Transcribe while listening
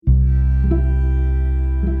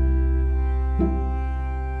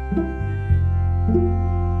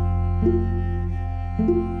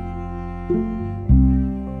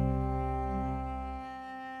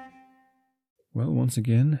once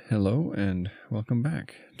again, hello and welcome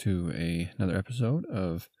back to another episode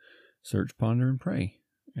of Search, Ponder, and Pray,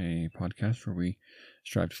 a podcast where we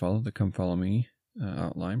strive to follow the Come Follow Me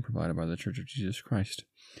outline provided by the Church of Jesus Christ.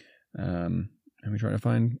 And we try to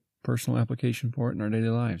find personal application for it in our daily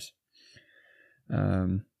lives.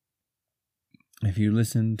 If you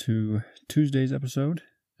listen to Tuesday's episode,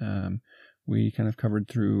 we kind of covered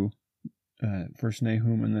through first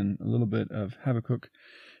Nahum and then a little bit of Habakkuk.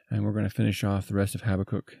 And we're going to finish off the rest of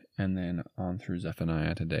Habakkuk and then on through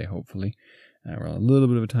Zephaniah today, hopefully. We're on a little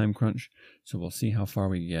bit of a time crunch, so we'll see how far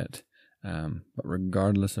we get. But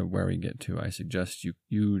regardless of where we get to, I suggest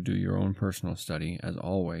you do your own personal study, as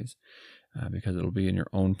always, because it'll be in your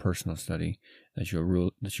own personal study that you'll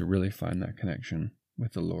really find that connection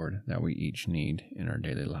with the Lord that we each need in our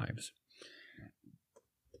daily lives.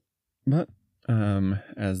 But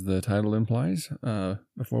as the title implies,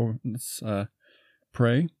 let's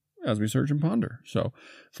pray as we search and ponder. So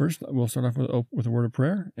first we'll start off with a word of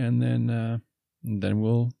prayer, and then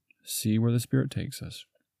we'll see where the Spirit takes us.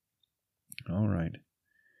 All right.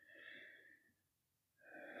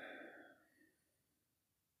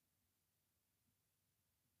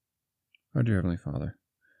 Our dear Heavenly Father,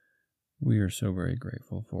 we are so very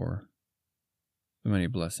grateful for the many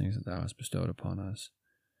blessings that Thou hast bestowed upon us.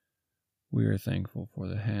 We are thankful for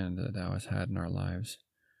the hand that Thou hast had in our lives,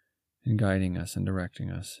 in guiding us and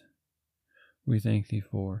directing us. We thank Thee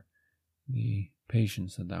for the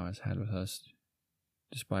patience that Thou hast had with us,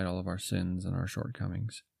 despite all of our sins and our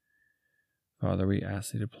shortcomings. Father, we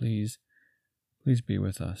ask Thee to please be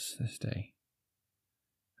with us this day.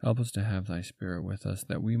 Help us to have Thy Spirit with us,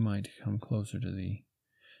 that we might come closer to Thee,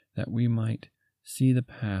 that we might see the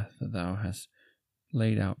path that Thou hast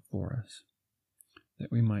laid out for us,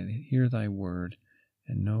 that we might hear Thy word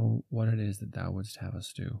and know what it is that Thou wouldst have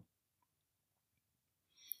us do.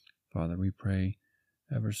 Father, we pray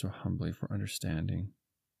ever so humbly for understanding,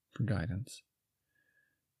 for guidance.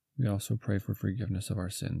 We also pray for forgiveness of our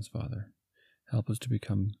sins, Father. Help us to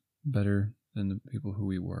become better than the people who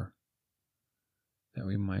we were, that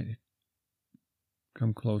we might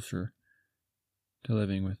come closer to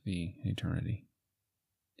living with Thee in eternity.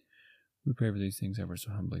 We pray for these things ever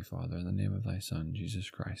so humbly, Father, in the name of Thy Son, Jesus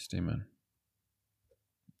Christ. Amen.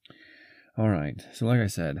 All right, so like I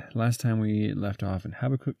said, last time we left off in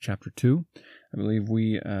Habakkuk chapter 2. I believe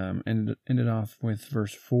we ended off with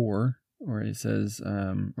verse 4, where it says,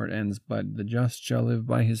 where it ends, "But the just shall live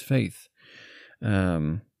by his faith."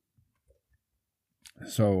 So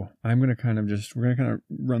we're going to kind of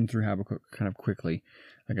run through Habakkuk kind of quickly.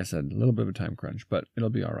 Like I said, a little bit of a time crunch, but it'll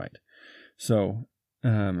be all right. So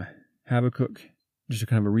Habakkuk, just a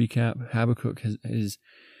kind of a recap, Habakkuk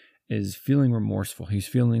is feeling remorseful. He's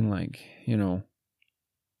feeling like,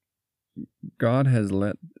 God has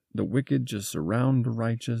let the wicked just surround the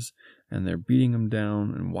righteous, and they're beating them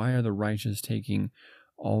down. And why are the righteous taking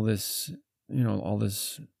all these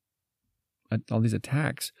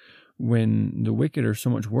attacks when the wicked are so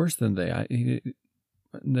much worse than they? He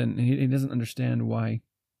doesn't understand why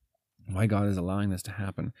God is allowing this to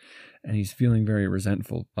happen, and he's feeling very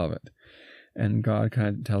resentful of it. And God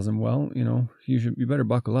kind of tells him, well, you better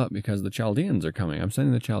buckle up, because the Chaldeans are coming. I'm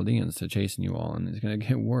sending the Chaldeans to chasing you all, and it's going to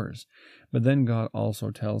get worse. But then God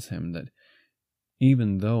also tells him that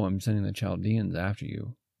even though I'm sending the Chaldeans after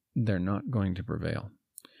you, they're not going to prevail.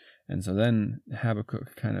 And so then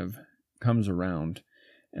Habakkuk kind of comes around.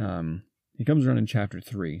 He comes around in chapter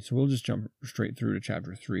 3. So we'll just jump straight through to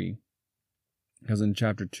chapter 3. Because in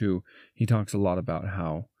chapter 2, he talks a lot about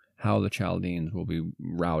how the Chaldeans will be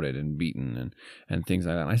routed and beaten and things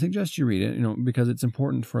like that. And I suggest you read it, because it's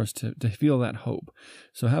important for us to feel that hope.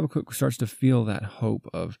 So Habakkuk starts to feel that hope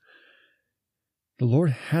of the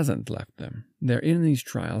Lord hasn't left them. They're in these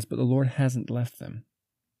trials, but the Lord hasn't left them.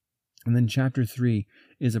 And then chapter 3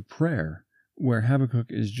 is a prayer where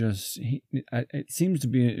Habakkuk is just, it seems to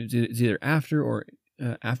be, it's either after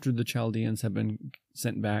the Chaldeans have been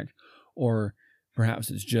sent back, or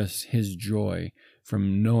perhaps it's just his joy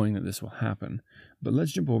from knowing that this will happen. But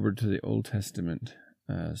let's jump over to the Old Testament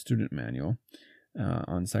student manual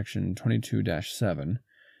on section 22-7,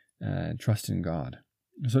 Trust in God.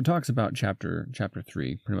 So it talks about chapter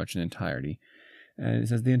 3 pretty much in entirety. And it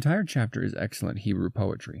says, the entire chapter is excellent Hebrew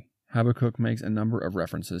poetry. Habakkuk makes a number of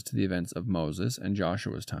references to the events of Moses and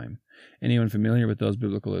Joshua's time. Anyone familiar with those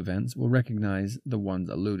biblical events will recognize the ones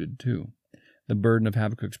alluded to. The burden of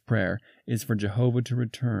Habakkuk's prayer is for Jehovah to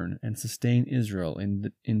return and sustain Israel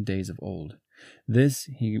in days of old. This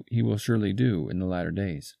he will surely do in the latter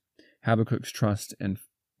days. Habakkuk's trust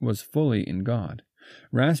was fully in God.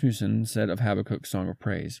 Rasmussen said of Habakkuk's song of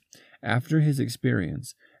praise, after his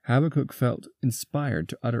experience, Habakkuk felt inspired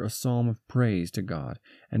to utter a psalm of praise to God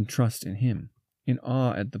and trust in Him. In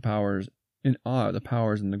awe at the powers and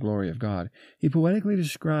the glory of God, he poetically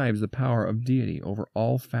describes the power of deity over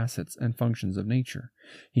all facets and functions of nature.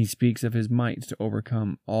 He speaks of His might to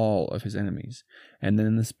overcome all of His enemies, and then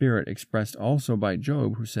in the spirit expressed also by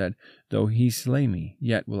Job, who said, "Though He slay me,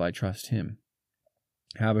 yet will I trust Him."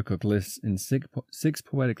 Habakkuk lists in six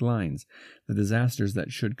poetic lines the disasters that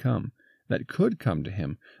could come to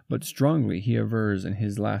him, but strongly he avers in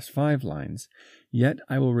his last 5 lines, "Yet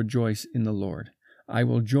I will rejoice in the Lord. I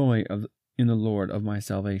will joy in the Lord of my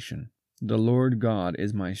salvation. The Lord God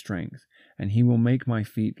is my strength, and He will make my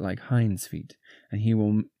feet like hinds' feet, and He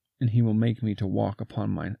will make me to walk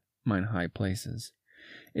upon mine high places."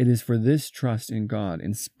 It is for this trust in God,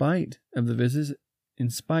 in spite of the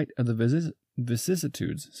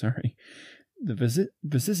vicissitudes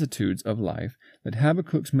of life, that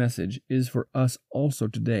Habakkuk's message is for us also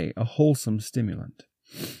today a wholesome stimulant.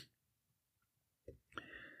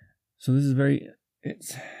 So this is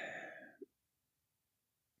it's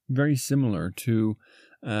very similar to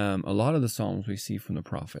a lot of the Psalms we see from the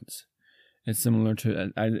prophets. It's similar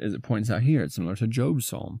to, as it points out here, it's similar to Job's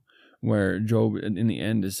Psalm, where Job in the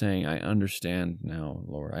end is saying, "I understand now,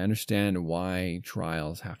 Lord. I understand why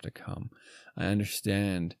trials have to come. I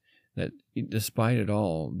understand that despite it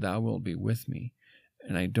all, Thou wilt be with me,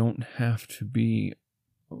 and I don't have to be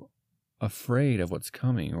afraid of what's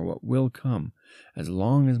coming or what will come, as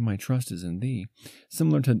long as my trust is in Thee."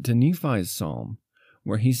 Similar to Nephi's Psalm,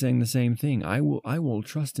 where he's saying the same thing. I will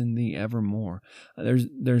trust in Thee evermore.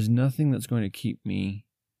 There's nothing that's going to keep me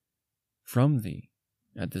from Thee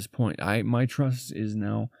at this point. My trust is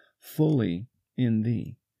now fully in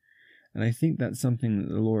Thee. And I think that's something that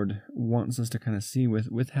the Lord wants us to kind of see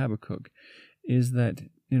with Habakkuk, is that,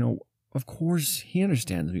 of course, He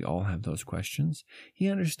understands we all have those questions. He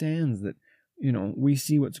understands that, we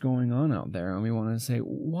see what's going on out there, and we want to say,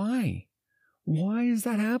 why? Why is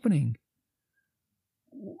that happening?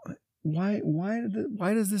 Why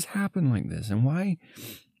does this happen like this? And why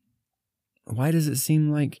does it seem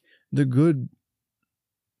like the good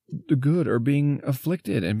are being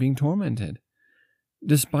afflicted and being tormented,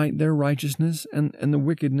 despite their righteousness and the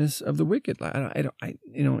wickedness of the wicked?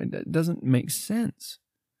 It doesn't make sense.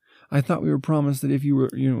 I thought we were promised that if you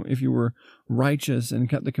were righteous and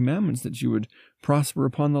kept the commandments, that you would prosper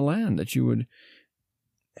upon the land, that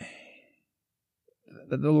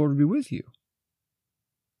the Lord would be with you.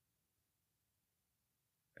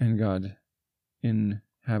 And God in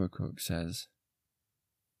Habakkuk says,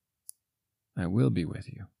 "I will be with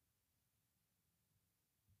you.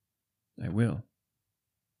 I will.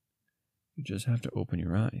 You just have to open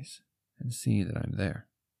your eyes and see that I'm there."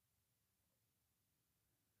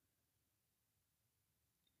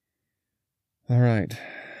 All right.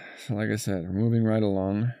 So like I said, we're moving right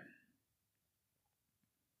along.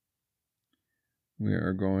 We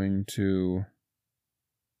are going to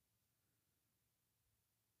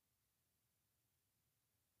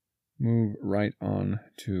move right on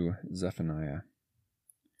to Zephaniah.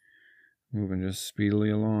 Moving just speedily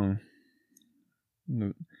along.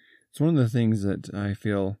 It's one of the things that I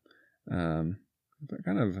feel kind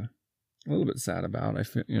of a little bit sad about. I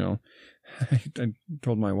feel, I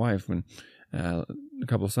told my wife when a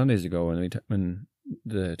couple of Sundays ago when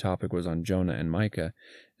the topic was on Jonah and Micah.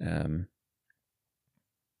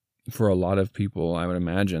 For a lot of people, I would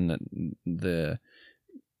imagine that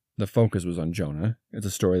the focus was on Jonah. It's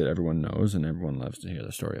a story that everyone knows, and everyone loves to hear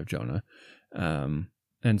the story of Jonah.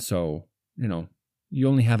 And so, you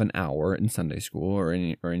only have an hour in Sunday school or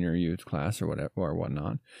in your youth class or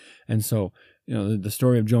whatnot. And so, the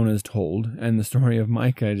story of Jonah is told, and the story of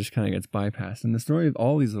Micah just kind of gets bypassed. And the story of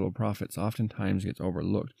all these little prophets oftentimes gets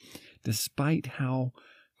overlooked, despite how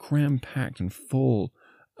cram-packed and full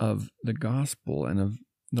of the gospel and of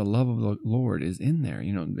the love of the Lord is in there.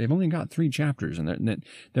 They've only got 3 chapters, and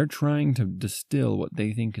they're trying to distill what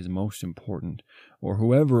they think is most important, or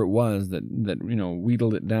whoever it was that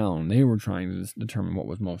wheedled it down. They were trying to determine what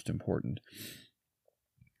was most important.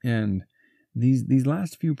 And these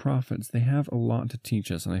last few prophets, they have a lot to teach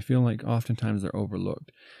us, and I feel like oftentimes they're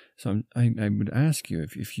overlooked. So I would ask you,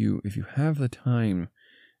 if you have the time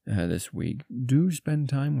this week, do spend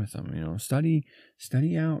time with them. Study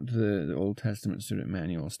out the Old Testament student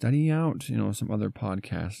manual. Study out some other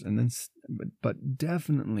podcasts, and then but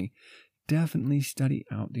definitely study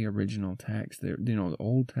out the original text. The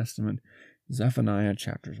Old Testament, Zephaniah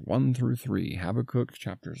chapters 1 through 3, Habakkuk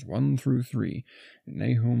chapters 1 through 3,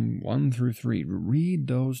 Nahum 1 through 3. Read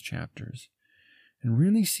those chapters and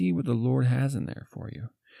really see what the Lord has in there for you,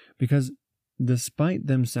 because despite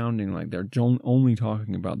them sounding like they're only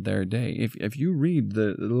talking about their day, if you read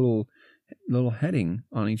the little heading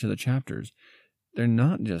on each of the chapters, they're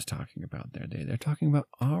not just talking about their day, they're talking about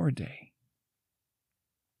our day.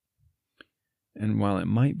 And while it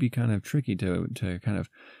might be kind of tricky to kind of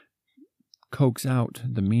coax out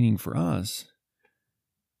the meaning for us,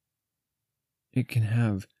 it can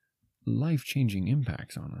have life-changing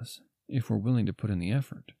impacts on us if we're willing to put in the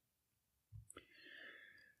effort.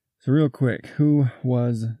 So real quick, who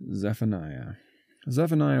was Zephaniah?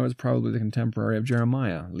 Zephaniah was probably the contemporary of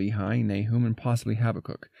Jeremiah, Lehi, Nahum, and possibly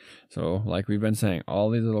Habakkuk. So, like we've been saying,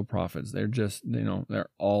 all these little prophets, they're just, they're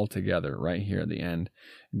all together right here at the end.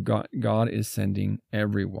 God is sending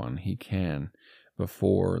everyone he can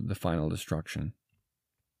before the final destruction.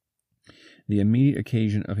 The immediate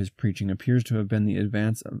occasion of his preaching appears to have been the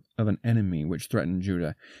advance of an enemy which threatened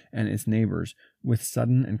Judah and its neighbors with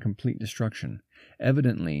sudden and complete destruction.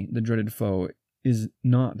 Evidently, the dreaded foe is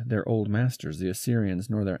not their old masters, the Assyrians,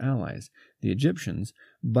 nor their allies, the Egyptians,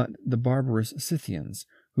 but the barbarous Scythians,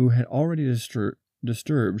 who had already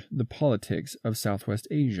disturbed the politics of Southwest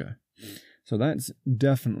Asia. So that's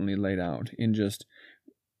definitely laid out in just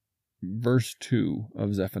verse 2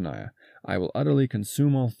 of Zephaniah. I will utterly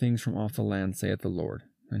consume all things from off the land, saith the Lord.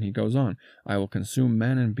 And he goes on, I will consume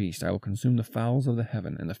man and beast, I will consume the fowls of the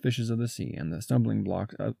heaven, and the fishes of the sea, and the stumbling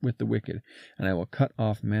blocks with the wicked, and I will cut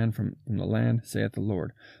off man from the land, saith the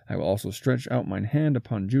Lord. I will also stretch out mine hand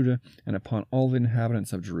upon Judah, and upon all the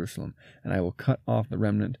inhabitants of Jerusalem, and I will cut off the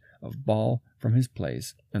remnant of Baal from his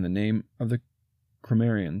place, and the name of the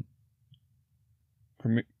Cromarians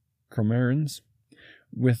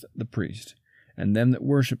with the priest, and them that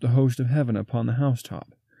worship the host of heaven upon the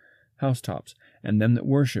housetops, and them that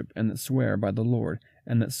worship and that swear by the Lord,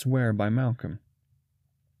 and that swear by Malcolm,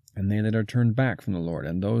 and they that are turned back from the Lord,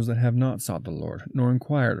 and those that have not sought the Lord, nor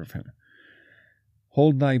inquired of him.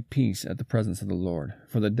 Hold thy peace at the presence of the Lord,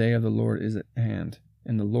 for the day of the Lord is at hand,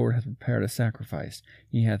 and the Lord hath prepared a sacrifice,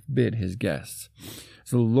 he hath bid his guests.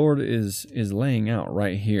 So the Lord is laying out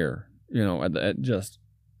right here, at just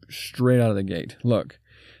straight out of the gate. Look,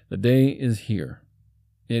 the day is here.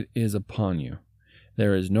 It is upon you.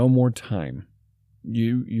 There is no more time.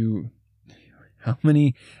 How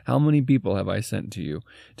many people have I sent to you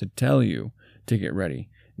to tell you to get ready?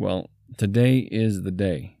 Well, today is the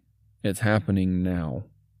day. It's happening now.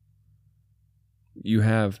 You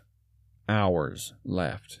have hours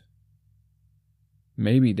left.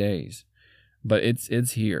 Maybe days. But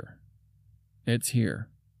it's here. It's here.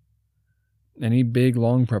 Any big,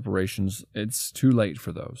 long preparations, it's too late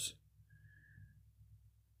for those.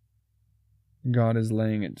 God is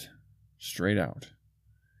laying it straight out.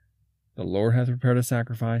 The Lord hath prepared a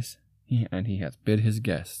sacrifice, and he hath bid his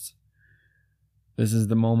guests. This is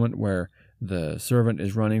the moment where the servant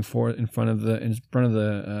is running forth in front of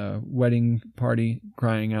the wedding party,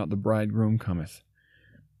 crying out, "The bridegroom cometh."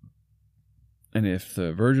 And if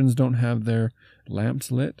the virgins don't have their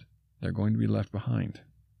lamps lit, they're going to be left behind.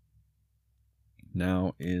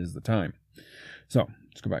 Now is the time. So,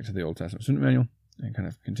 let's go back to the Old Testament student manual and kind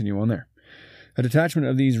of continue on there. A detachment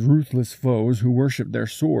of these ruthless foes who worshipped their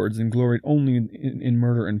swords and gloried only in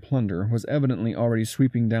murder and plunder was evidently already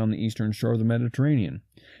sweeping down the eastern shore of the Mediterranean.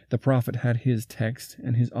 The prophet had his text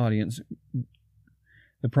and his audience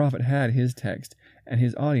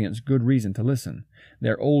good reason to listen.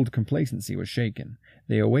 Their old complacency was shaken.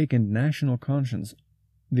 The awakened national conscience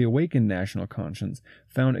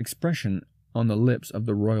found expression on the lips of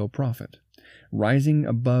the royal prophet. Rising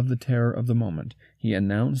above the terror of the moment, he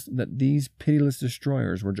announced that these pitiless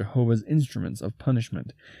destroyers were Jehovah's instruments of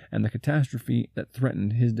punishment and the catastrophe that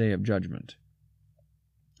threatened his day of judgment.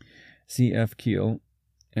 C.F. Keel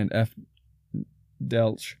and F.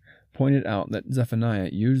 Delch pointed out that Zephaniah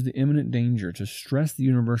used the imminent danger to stress the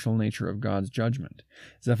universal nature of God's judgment.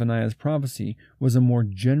 Zephaniah's prophecy was a more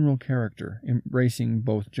general character, embracing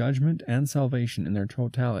both judgment and salvation in their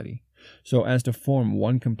totality, so as to form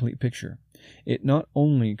one complete picture. It not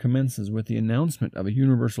only commences with the announcement of a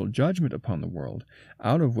universal judgment upon the world,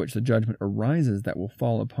 out of which the judgment arises that will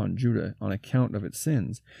fall upon Judah on account of its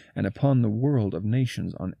sins, and upon the world of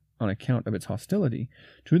nations on account of its hostility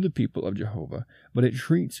to the people of Jehovah, but it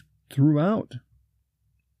treats throughout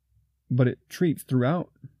of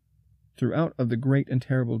the great and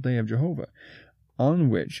terrible day of Jehovah, on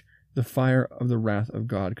which the fire of the wrath of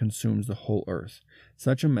God consumes the whole earth.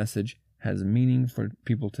 Such a message has meaning for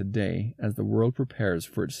people today as the world prepares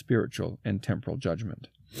for its spiritual and temporal judgment.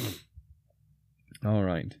 All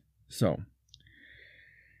right, so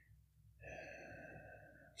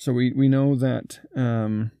we know that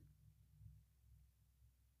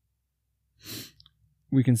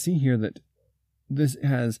we can see here that this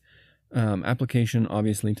has application,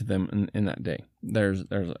 obviously, to them in that day. There's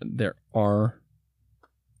an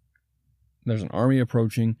army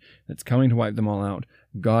approaching that's coming to wipe them all out.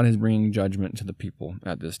 God is bringing judgment to the people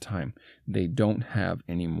at this time. They don't have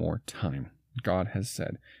any more time. God has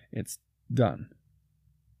said it's done.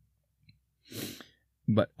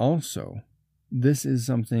 But also, this is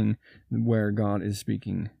something where God is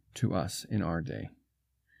speaking to us in our day.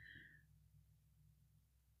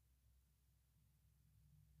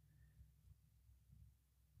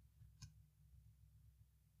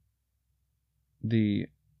 The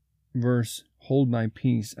verse, "Hold thy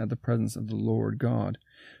peace at the presence of the Lord God,"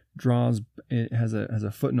 it has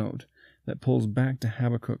a footnote that pulls back to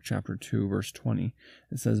Habakkuk chapter 2, verse 20.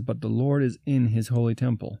 It says, "But the Lord is in his holy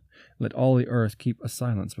temple. Let all the earth keep a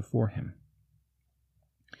silence before him."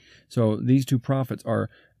 So these two prophets are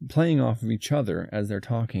playing off of each other as they're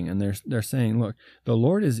talking, and they're saying, look, the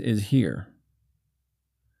Lord is here.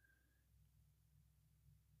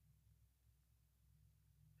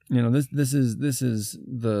 You know, this is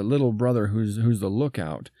the little brother who's the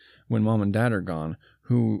lookout when mom and dad are gone,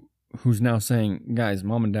 who's now saying, guys,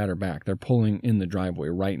 mom and dad are back. They're pulling in the driveway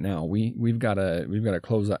right now. We've got to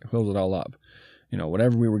close it all up. You know,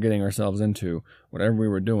 whatever we were getting ourselves into, whatever we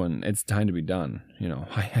were doing, it's time to be done. You know,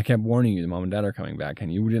 I kept warning you that mom and dad are coming back,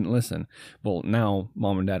 and you didn't listen. Well, now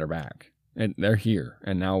mom and dad are back, and they're here,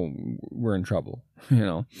 and now we're in trouble. You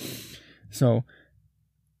know, so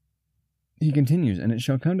he continues, "And it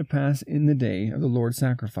shall come to pass in the day of the Lord's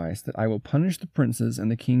sacrifice that I will punish the princes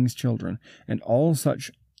and the king's children, and all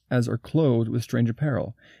such as are clothed with strange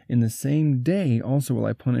apparel. In the same day also will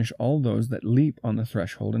I punish all those that leap on the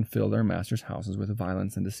threshold and fill their masters' houses with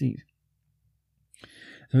violence and deceit."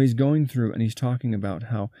 So he's going through and he's talking about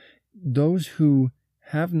how those who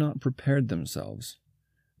have not prepared themselves,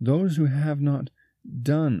 those who have not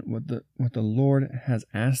done what the Lord has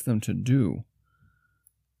asked them to do,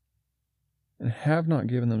 and have not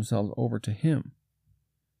given themselves over to him,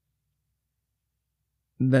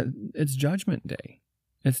 that it's judgment day.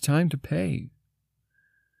 It's time to pay.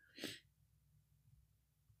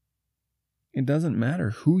 It doesn't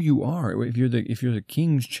matter who you are. If you're the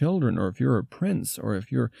king's children, or if you're a prince, or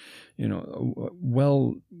if you're, you know,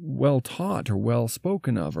 well taught or well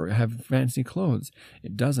spoken of, or have fancy clothes,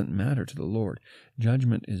 it doesn't matter to the Lord.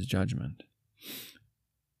 Judgment is judgment.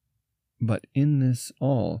 But in this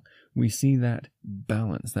all, we see that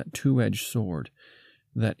balance, that two-edged sword,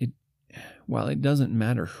 that while it doesn't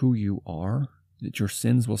matter who you are, that your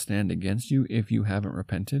sins will stand against you if you haven't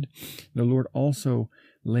repented, the Lord also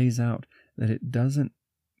lays out that it doesn't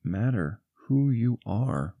matter who you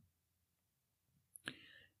are.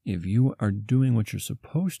 If you are doing what you're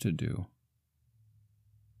supposed to do,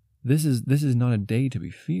 this is not a day to be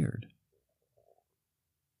feared.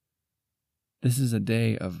 This is a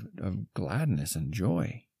day of gladness and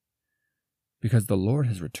joy, because the Lord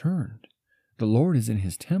has returned. The Lord is in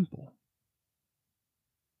his temple.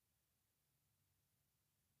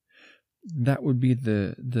 That would be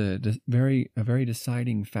a very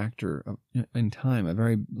deciding factor in time, a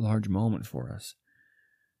very large moment for us.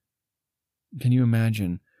 Can you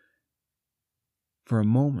imagine for a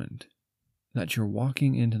moment that you're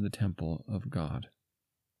walking into the temple of God,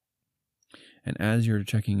 and as you're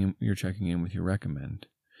checking in with your recommend,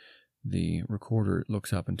 the recorder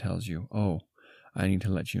looks up and tells you, "Oh, I need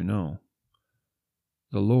to let you know,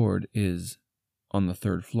 the Lord is on the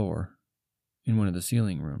 3rd floor in one of the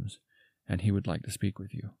ceiling rooms, and he would like to speak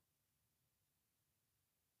with you."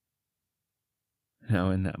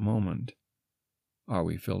 Now, in that moment, are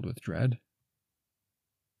we filled with dread?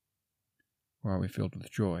 Or are we filled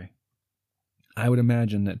with joy? I would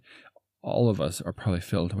imagine that all of us are probably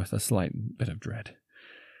filled with a slight bit of dread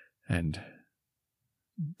and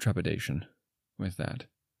trepidation with that.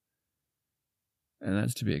 And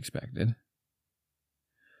that's to be expected.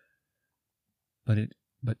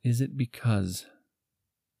 But is it because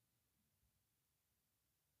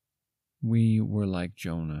we were like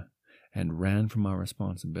Jonah and ran from our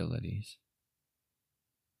responsibilities?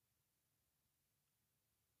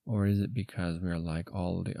 Or is it because we are like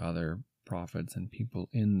all the other prophets and people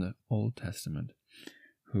in the Old Testament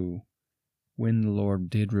who, when the Lord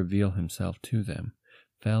did reveal himself to them,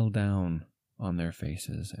 fell down on their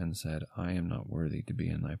faces and said, "I am not worthy to be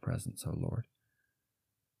in thy presence, O Lord."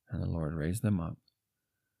 And the Lord raised them up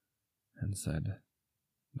and said,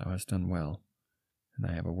 "Thou hast done well, and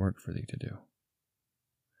I have a work for thee to do."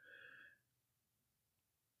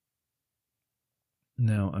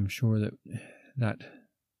 Now, I'm sure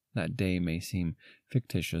that day may seem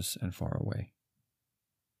fictitious and far away,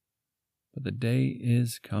 but the day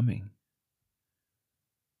is coming.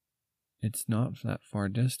 It's not that far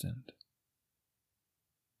distant.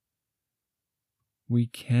 We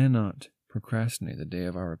cannot procrastinate the day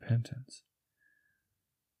of our repentance.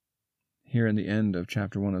 Here in the end of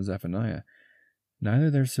chapter 1 of Zephaniah, neither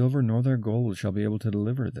their silver nor their gold shall be able to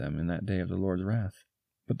deliver them in that day of the Lord's wrath.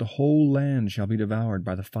 But the whole land shall be devoured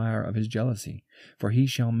by the fire of his jealousy, for he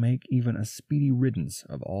shall make even a speedy riddance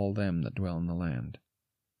of all them that dwell in the land.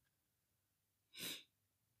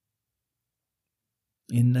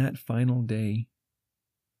 In that final day,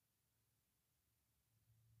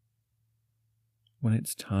 when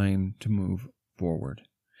it's time to move forward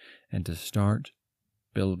and to start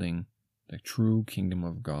building the true kingdom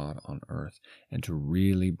of God on earth and to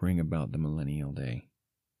really bring about the millennial day,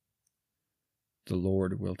 the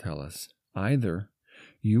Lord will tell us, either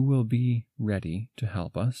you will be ready to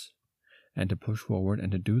help us and to push forward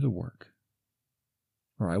and to do the work,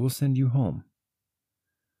 or I will send you home.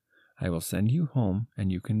 I will send you home,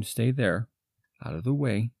 and you can stay there, out of the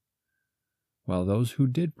way, while those who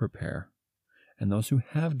did prepare and those who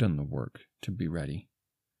have done the work to be ready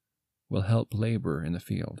will help labor in the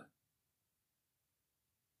field.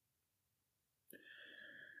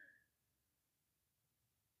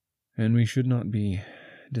 And we should not be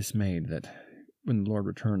dismayed that when the Lord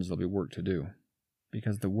returns, there'll be work to do,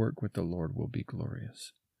 because the work with the Lord will be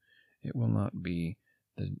glorious. It will not be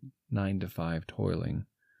the 9-to-5 toiling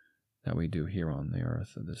that we do here on the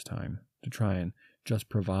earth at this time, to try and just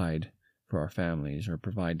provide for our families, or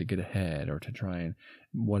provide to get ahead, or to try and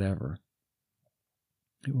whatever.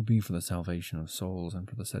 It will be for the salvation of souls and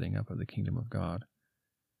for the setting up of the kingdom of God.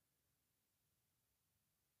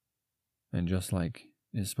 And just like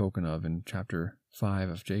is spoken of in chapter 5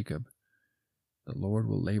 of Jacob, the Lord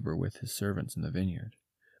will labor with his servants in the vineyard.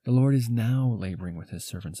 The Lord is now laboring with his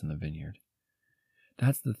servants in the vineyard.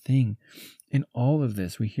 That's the thing. In all of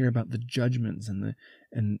this, we hear about the judgments and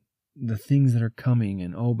the things that are coming,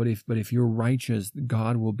 and but if you're righteous,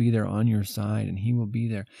 God will be there on your side, and he will be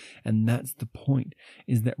there. And that's the point,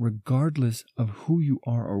 is that regardless of who you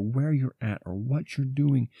are or where you're at or what you're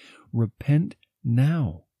doing, repent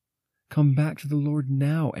now. Come back to the Lord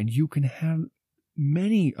now, and you can have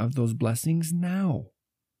many of those blessings now.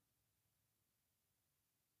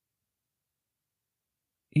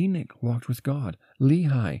 Enoch walked with God.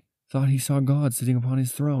 Lehi thought he saw God sitting upon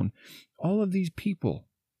his throne. All of these people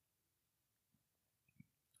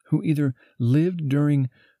who either lived during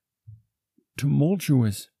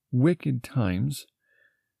tumultuous, wicked times,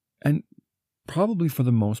 and probably for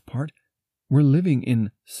the most part were living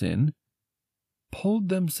in sin, pulled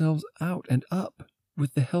themselves out and up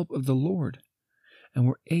with the help of the Lord, and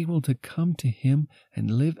were able to come to him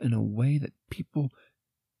and live in a way that people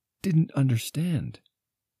didn't understand.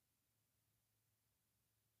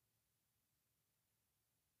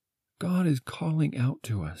 God is calling out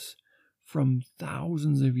to us from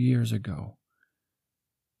thousands of years ago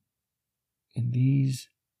in these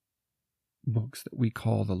books that we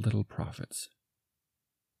call the little prophets.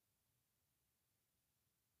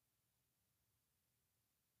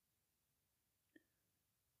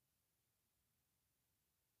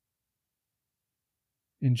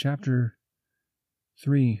 In chapter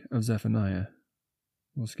 3 of Zephaniah,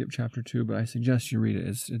 we'll skip chapter 2, but I suggest you read it.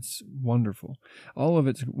 It's wonderful. All of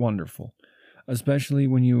it's wonderful, especially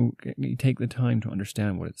when you take the time to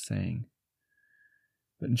understand what it's saying.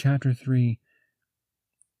 But in chapter 3,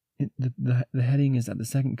 the heading is, "At the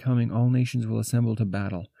second coming, all nations will assemble to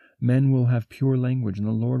battle. Men will have pure language, and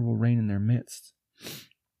the Lord will reign in their midst."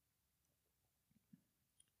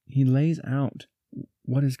 He lays out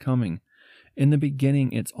what is coming. In the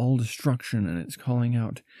beginning, it's all destruction, and it's calling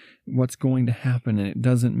out what's going to happen, and it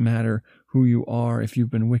doesn't matter who you are. If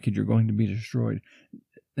you've been wicked, you're going to be destroyed.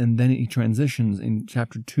 And then he transitions in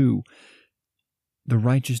chapter 2. The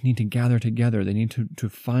righteous need to gather together. They need to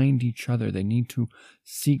find each other. They need to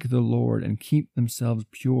seek the Lord and keep themselves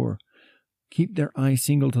pure. Keep their eye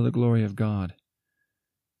single to the glory of God.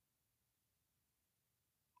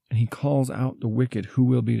 And he calls out the wicked who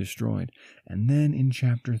will be destroyed. And then in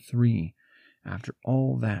chapter 3, after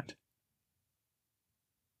all that,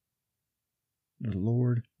 the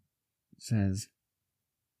Lord says,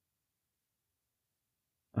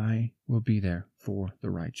 "I will be there for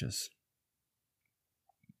the righteous.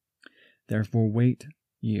 Therefore wait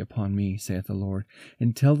ye upon me, saith the Lord,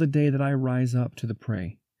 until the day that I rise up to the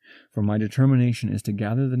prey. For my determination is to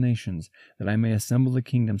gather the nations, that I may assemble the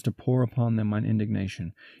kingdoms, to pour upon them mine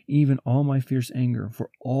indignation, even all my fierce anger,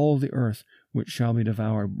 for all the earth which shall be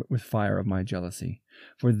devoured with fire of my jealousy.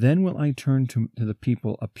 For then will I turn to the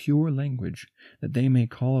people a pure language, that they may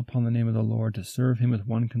call upon the name of the Lord, to serve him with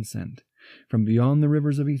one consent. From beyond the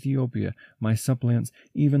rivers of Ethiopia, my suppliants,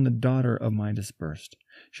 even the daughter of my dispersed,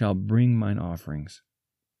 shall bring mine offerings.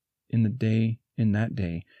 In that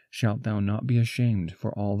day shalt thou not be ashamed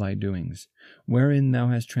for all thy doings, wherein thou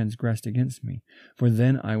hast transgressed against me. For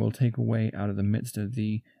then I will take away out of the midst of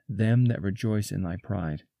thee them that rejoice in thy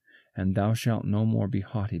pride, and thou shalt no more be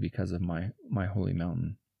haughty because of my holy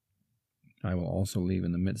mountain. I will also leave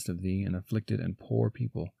in the midst of thee an afflicted and poor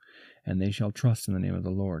people, and they shall trust in the name of the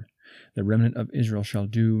Lord. The remnant of Israel shall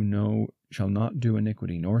not do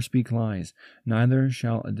iniquity, nor speak lies, neither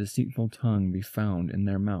shall a deceitful tongue be found in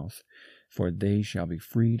their mouth. For they shall be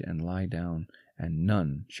freed and lie down, and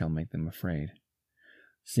none shall make them afraid.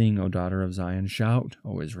 Sing, O daughter of Zion, shout,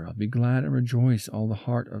 O Israel, be glad and rejoice, all the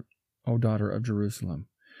heart of, O daughter of Jerusalem.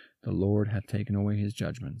 The Lord hath taken away his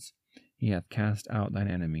judgments. He hath cast out thine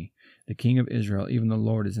enemy. The King of Israel, even the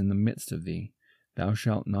Lord, is in the midst of thee. Thou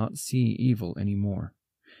shalt not see evil any more.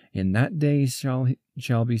 In that day shall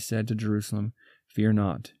be said to Jerusalem, Fear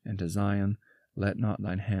not, and to Zion, Let not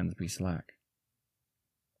thine hands be slack.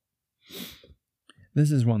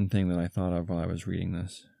 This is one thing that I thought of while I was reading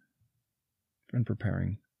this and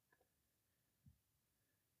preparing.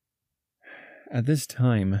 At this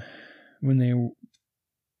time, when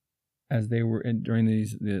during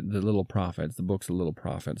the little prophets, the books of little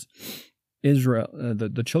prophets, Israel,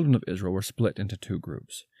 the children of Israel were split into two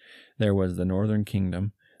groups. There was the northern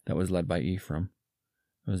kingdom that was led by Ephraim.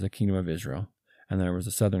 It was the kingdom of Israel. And there was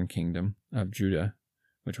the southern kingdom of Judah,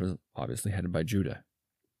 which was obviously headed by Judah.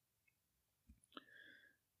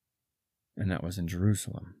 And that was in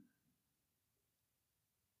Jerusalem.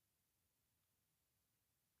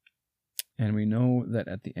 And we know that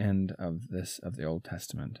at the end of the Old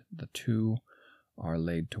Testament, the two are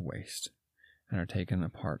laid to waste and are taken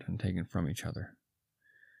apart and taken from each other.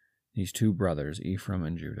 These two brothers, Ephraim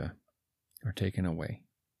and Judah, are taken away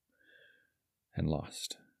and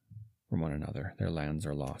lost from one another. Their lands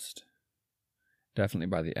are lost. Definitely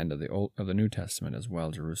by the end of the New Testament as well,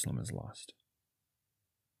 Jerusalem is lost.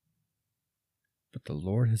 But the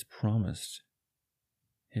Lord has promised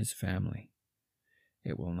his family.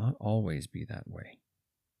 It will not always be that way.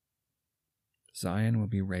 Zion will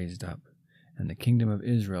be raised up, and the kingdom of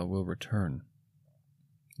Israel will return.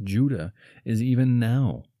 Judah is even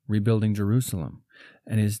now rebuilding Jerusalem,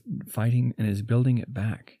 and is fighting and is building it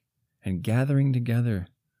back, and gathering together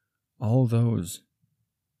all those,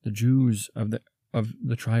 the Jews of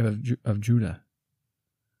the tribe of Judah.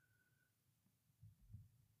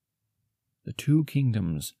 The two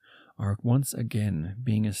kingdoms are once again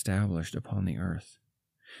being established upon the earth.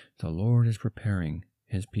 The Lord is preparing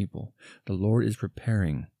his people. The Lord is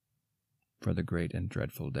preparing for the great and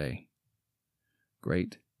dreadful day.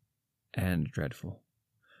 Great and dreadful.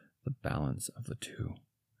 The balance of the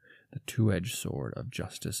two-edged sword of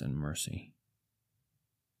justice and mercy.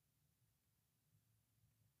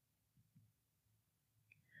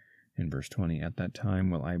 In verse 20, At that time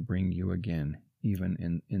will I bring you again,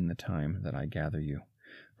 even in the time that I gather you.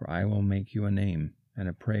 For I will make you a name and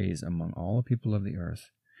a praise among all the people of the earth,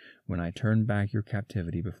 when I turn back your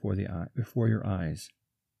captivity before your eyes,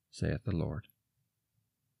 saith the Lord.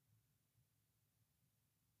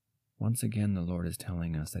 Once again, the Lord is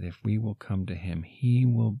telling us that if we will come to him, he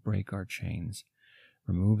will break our chains,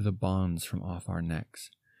 remove the bonds from off our necks,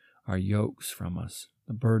 our yokes from us,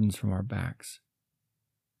 the burdens from our backs.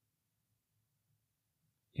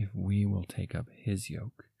 If we will take up his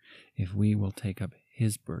yoke, if we will take up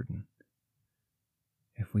his burden,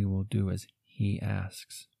 if we will do as he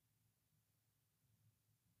asks.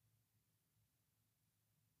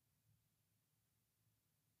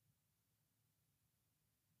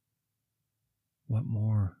 What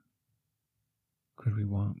more could we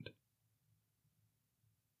want?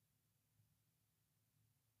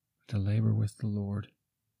 To labor with the Lord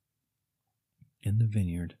in the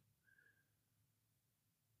vineyard,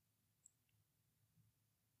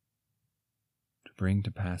 to bring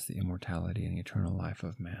to pass the immortality and eternal life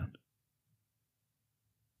of man,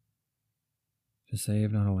 to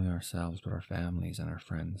save not only ourselves but our families and our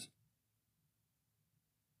friends,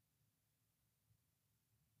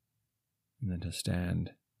 and then to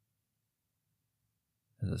stand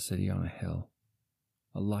as a city on a hill,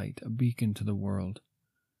 a light, a beacon to the world,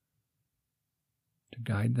 to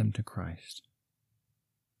guide them to Christ,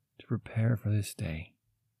 to prepare for this day.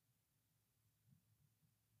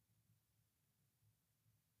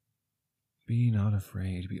 Be not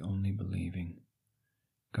afraid, be only believing.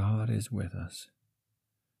 God is with us.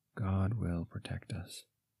 God will protect us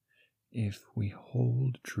if we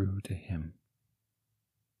hold true to him.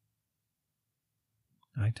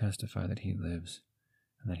 I testify that he lives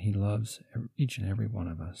and that he loves each and every one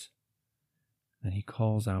of us. that he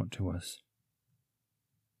calls out to us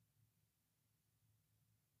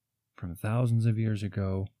from thousands of years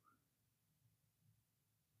ago,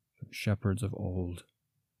 from shepherds of old,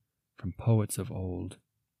 from poets of old,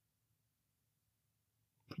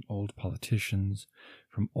 from old politicians,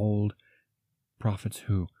 from old prophets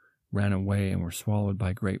who ran away and were swallowed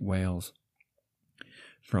by great whales,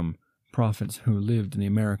 from prophets who lived in the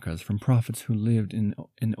Americas, from prophets who lived in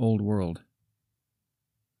the old world,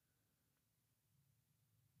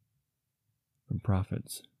 from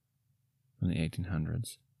prophets from the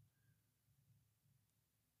 1800s,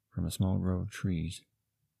 from a small grove of trees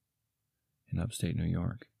in upstate New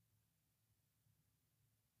York,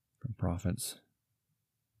 from prophets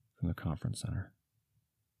from the conference center.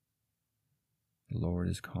 The Lord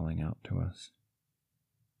is calling out to us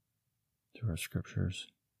through our scriptures,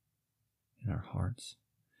 in our hearts,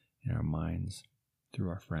 in our minds, through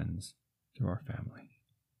our friends, through our family.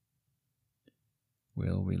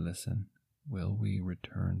 Will we listen? Will we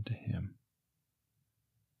return to him?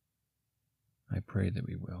 I pray that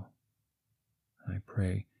we will. I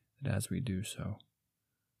pray that as we do so,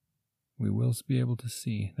 we will be able to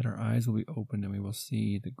see, that our eyes will be opened and we will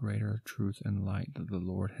see the greater truth and light that the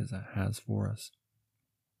Lord has for us.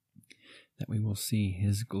 That we will see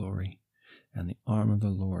his glory and the arm of the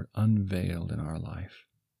Lord unveiled in our life.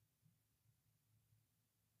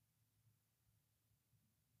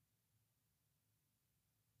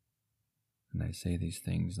 And I say these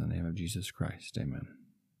things in the name of Jesus Christ. Amen.